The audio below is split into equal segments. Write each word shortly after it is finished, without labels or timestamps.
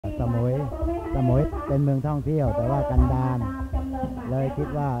มุยเป็นเมืองท่องเที่ยวแต่ว่ากันดารเลยคิด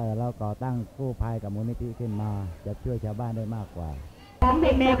ว่าเราก่อตั้งกู้ภัยกับมูลนิธิขึ้นมาจะช่วยชาวบ้านได้มากกว่า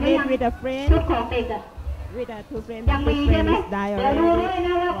Make it with a friend with a two friends ยังมีใช่ไหม die เรารู้ already ด้วยน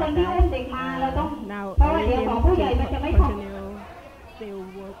ะว่าคนที่อุ้มเด็กมาเราต้อง now เพราะว่าเดี๋ยวของผู้ใหญ่มันจะไม่พอ continue still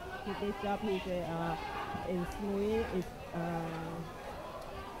work with this job he's in Samui is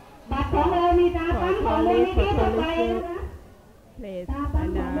บัตรของเรามีตาตั้งของมูลนิธิต่อไปนะ place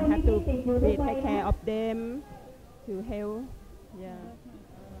and have to be take care of them to help yeah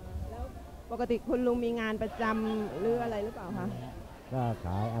แล้วปกติคุณลุงมีงานประจำหรืออะไรหรือเปล่าคะก็ข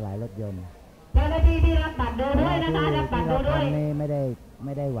ายอะไหล่รถยนต์เจ้าหน้าที่ที่รับบัตรดูด้วยนะคะรับบัตรดูด้วยนี่ไม่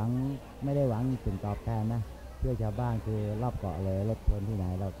ได้หวังสิ่งตอบแทนนะช่วยชาวบ้านคือรอบเกาะเลยรถชนที่ไหน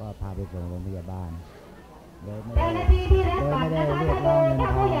เราก็พาไปส่งโรงพยาบาลโดยไม่ได้เรียกร้องเงิน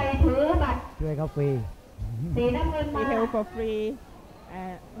ทองช่วยเขาฟรีสีน้ำเงินมา he help for free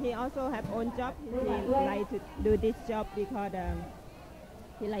he also have own job he like to do this job because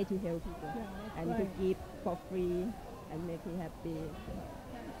he like to help people and to give for free and make you happy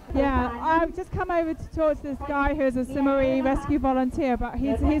Yeah, I've just come over to talk to this guy who's a Samui rescue volunteer, but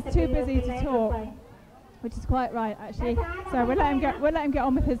he's too busy to talk, which is quite right actually. So we'll let him get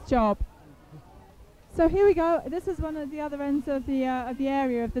on with his job. So here we go. This is one of the other ends of the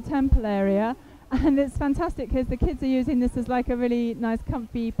area of the temple area, and it's fantastic because the kids are using this as like a really nice,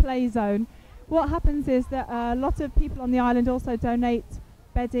 comfy play zone. What happens is that a lot of people on the island also donate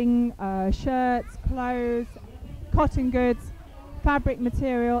bedding, shirts, clothes, cotton goods, fabric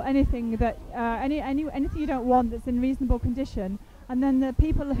material, anything that anything you don't want that's in reasonable condition. And then the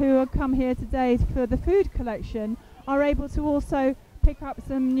people who have come here today for the food collection are able to also pick up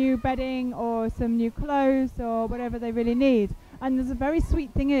some new bedding or some new clothes or whatever they really need. And there's a very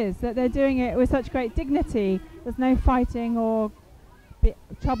sweet thing is that they're doing it with such great dignity. There's no fighting or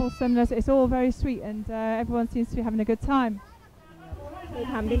troublesomeness. It's all very sweet, and everyone seems to be having a good time.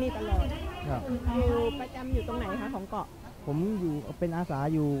 ทำที่นี่ตลอดอยู่ประจำอยู่ตรงไหนคะของเกาะผมอยู่เป็นอาสา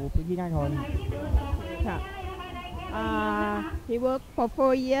อยู่พื้นที่หน้าทนค่ะhe work for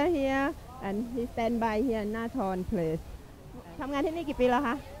 4 years here and he stand by here หน้าทอน place ทำงานที่นี่กี่ปีแล้วค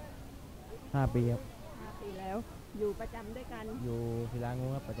ะ5 ปีครับ5 ปีแล้วอยู่ประจำด้วยกันอยู่ศิลางู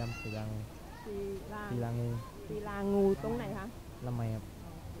ครับประจำศิลางูตรงไหนคะละไมครับ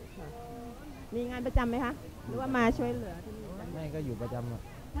มีงานประจำไหมคะหรือว่ามาช่วยเหลือที่นี่ไม่ก็อยู่ประจ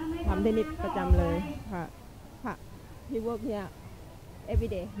ำทำที่นี่ประจำเลยค่ะHe work here every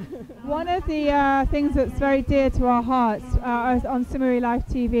day. One of the things that's very dear to our hearts on Samui Life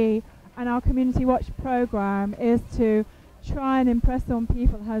TV and our Community Watch program is to try and impress on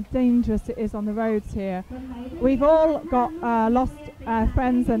people how dangerous it is on the roads here. We've all got lost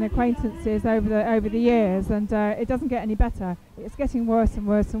friends and acquaintances over the years, and it doesn't get any better. It's getting worse and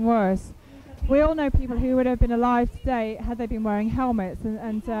worse and worse. We all know people who would have been alive today had they been wearing helmets,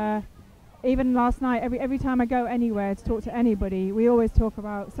 and even last night, every time I go anywhere to talk to anybody, we always talk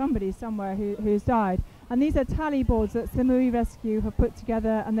about somebody somewhere who's died. And these are tally boards that Samui Rescue have put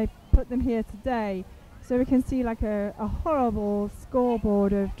together, and they put them here today. So we can see like a horrible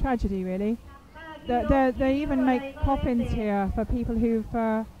scoreboard of tragedy, really. They even make coffins here for people who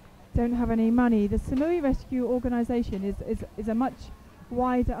don't have any money. The Samui Rescue organisation is a much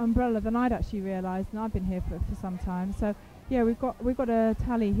wider umbrella than I'd actually realised, and I've been here for some time. So yeah, we've got a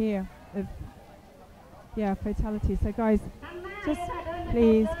tally here of fatalities. So guys, just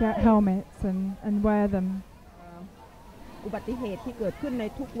please get helmets and wear them. อุบัติเหตุที่เกิดขึ้นใน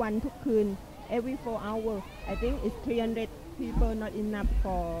ทุกวันทุกคืน every 4 hours I think it's 300 people not enough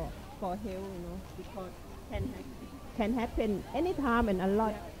for help, you know, because can happen anytime and a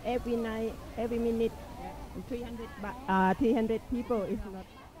lot every night every minute 300 people is not.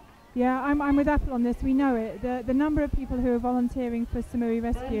 Yeah, I'm with Apple on this. We know it. The number of people who are volunteering for Samui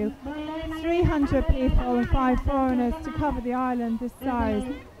Rescue, 300 people and 5 foreigners to cover the island this size,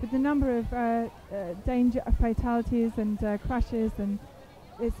 with the number of fatalities and crashes, and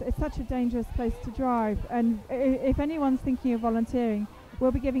it's such a dangerous place to drive. And if anyone's thinking of volunteering,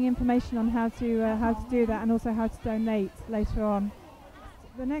 we'll be giving information on how to do that and also how to donate later on.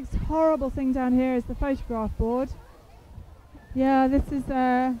 The next horrible thing down here is the photograph board. Yeah, this is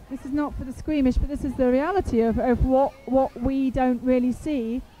not for the squeamish, but this is the reality of what we don't really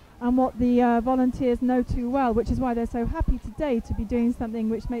see and what the volunteers know too well, which is why they're so happy today to be doing something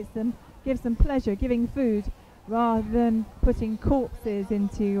which gives them pleasure, giving food, rather than putting corpses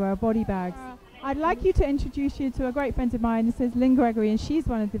into body bags. I'd like you to introduce you to a great friend of mine. This is Lynn Gregory, and she's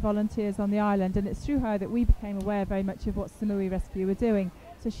one of the volunteers on the island, and it's through her that we became aware very much of what Samui Rescue were doing.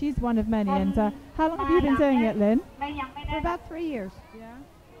 So she's one of many. And how long have you been doing it, Lynn? For about 3 years. Yeah.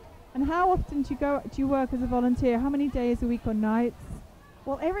 And how often do you work as a volunteer? How many days a week or nights?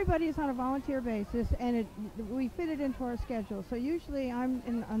 Well, everybody is on a volunteer basis, and we fit it into our schedule. So usually I'm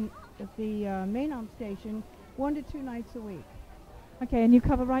at the Mainam station 1 to 2 nights a week. Okay, and you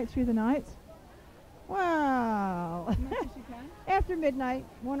cover right through the night? Wow. As much as you can? After midnight,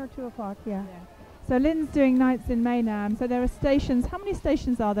 1 or 2 o'clock, yeah. So Lynn's doing nights in Mainam. So there are stations. How many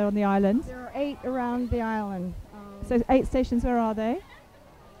stations are there on the island? There are 8 around the island. So 8 stations, where are they?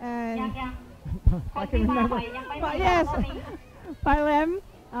 And I can remember. But yes, Pailem,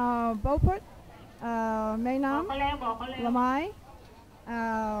 Beauport, Mainam, Lamai,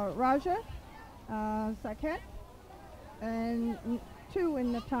 Raja, Saket, and 2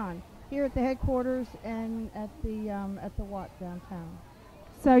 in Natan, here at the headquarters and at the Wat downtown.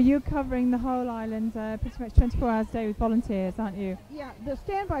 So you're covering the whole island pretty much 24 hours a day with volunteers, aren't you? Yeah, the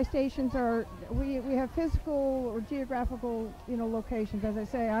standby stations are, we have physical or geographical, locations. As I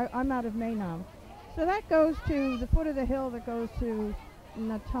say, I'm out of Mainam. So that goes to the foot of the hill, that goes to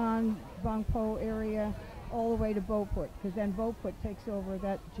Natan, Bangpo area, all the way to Beauport, because then Beauport takes over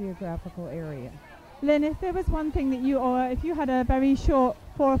that geographical area. Lynn, if there was one thing that if you had a very short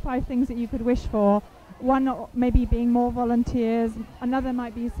 4 or 5 things that you could wish for, one maybe being more volunteers, another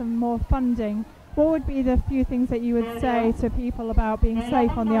might be some more funding, what would be the few things that you would say to people about being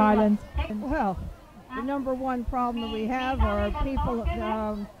safe on the island? Well, the number one problem that we have are people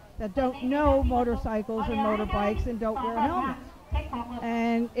that don't know motorcycles and motorbikes and don't wear helmets.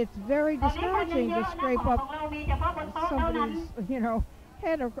 And it's very discouraging to scrape up somebody's,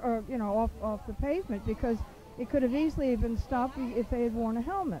 head or, off the pavement, because it could have easily been stopped if they had worn a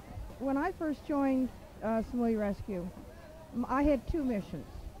helmet. When I first joined Samui Rescue, I had 2 missions,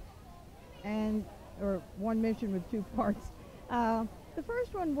 or one mission with 2 parts. The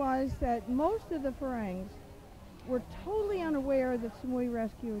first one was that most of the Farangs were totally unaware that Samui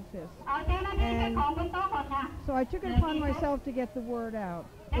Rescue exists. And so I took it upon myself to get the word out.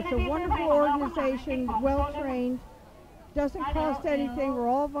 It's a wonderful organization, well-trained, doesn't cost anything, we're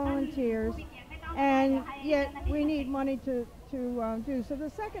all volunteers, and yet we need money to do. So the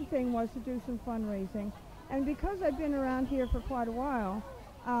second thing was to do some fundraising. And because I've been around here for quite a while,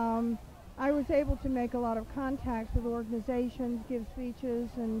 I was able to make a lot of contacts with organizations, give speeches,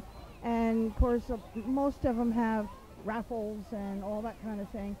 and of course most of them have raffles and all that kind of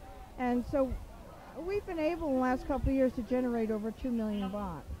thing. And so we've been able in the last couple of years to generate over 2 million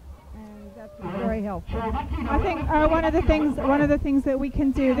baht. And that's very helpful. I think one of the things that we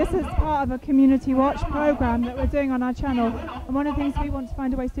can do, this is part of a community watch program that we're doing on our channel, and one of the things we want to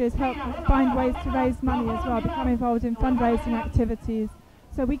find a way to do is help find ways to raise money as well, become involved in fundraising activities,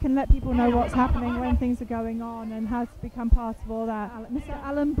 so we can let people know what's happening when things are going on and how to become part of all that. Mr.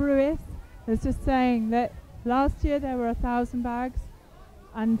 Alan Brewis was just saying that last year there were 1,000 bags,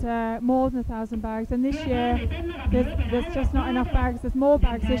 and more than 1,000 bags, and this year there's just not enough bags. There's more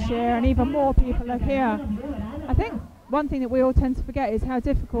bags this year, and even more people are here. I think one thing that we all tend to forget is how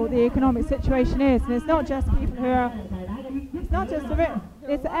difficult the economic situation is, and it's not just people who are, it's not just the rich,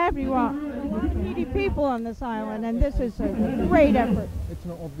 it's everyone. Needy people on this island, and this is a great effort. It's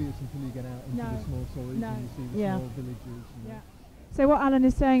not obvious until you get out into the small stories and you see the small villages. So what Alan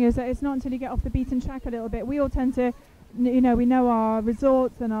is saying is that it's not until you get off the beaten track a little bit. We all tend to, we know our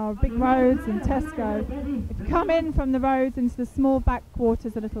resorts and our big roads and Tesco. If you come in from the roads into the small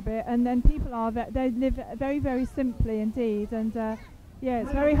backwaters a little bit, and then people they live very, very simply indeed, and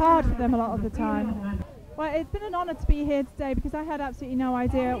it's very hard for them a lot of the time. Well, it's been an honour to be here today, because I had absolutely no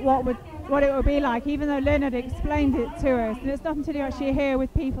idea what it would be like, even though Lynn had explained it to us. And it's not until you're actually here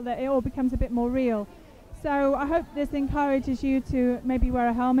with people that it all becomes a bit more real. So I hope this encourages you to maybe wear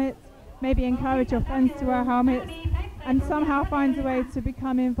a helmet, maybe encourage your friends to wear helmets, and somehow find a way to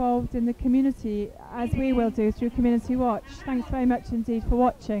become involved in the community, as we will do through Community Watch. Thanks very much indeed for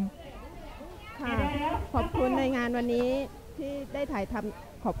watching. ขอบคุณในงานวันนี้ที่ได้ถ่ายท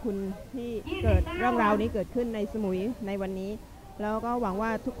ำขอบคุณที่เกิดเรื่องราวนี้เกิดขึ้นในสมุยในวันนี้แล้วก็หวังว่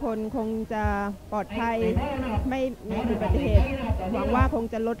าทุกคนคงจะปลอดภัยไม่มีอุบัติเหตุหวังว่าคง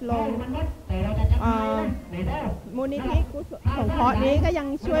จะลดลงมูลนิธิสงเคราะห์นี้ก็ยัง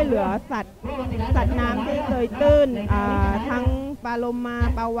ช่วยเหลือสัตว์น้ำที่เคยตื้นทั้งปลาโลมา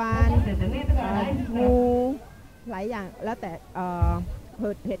ปลาวาฬงูหลายอย่างแล้วแต่เกิ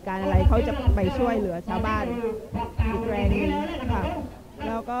ดเหตุการณ์อะไรเขาจะไปช่วยเหลือชาวบ้านอีกแรงนึงค่ะแ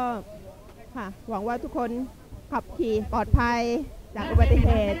ล้วก็ค่ะหวังว่าทุกคนขับขี่ปลอดภัยจากอุบัติเห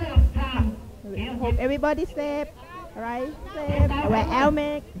ตุ Hope everybody safe right safe wear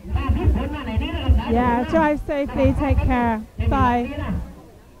helmet Yeah, drive safely, take care, bye.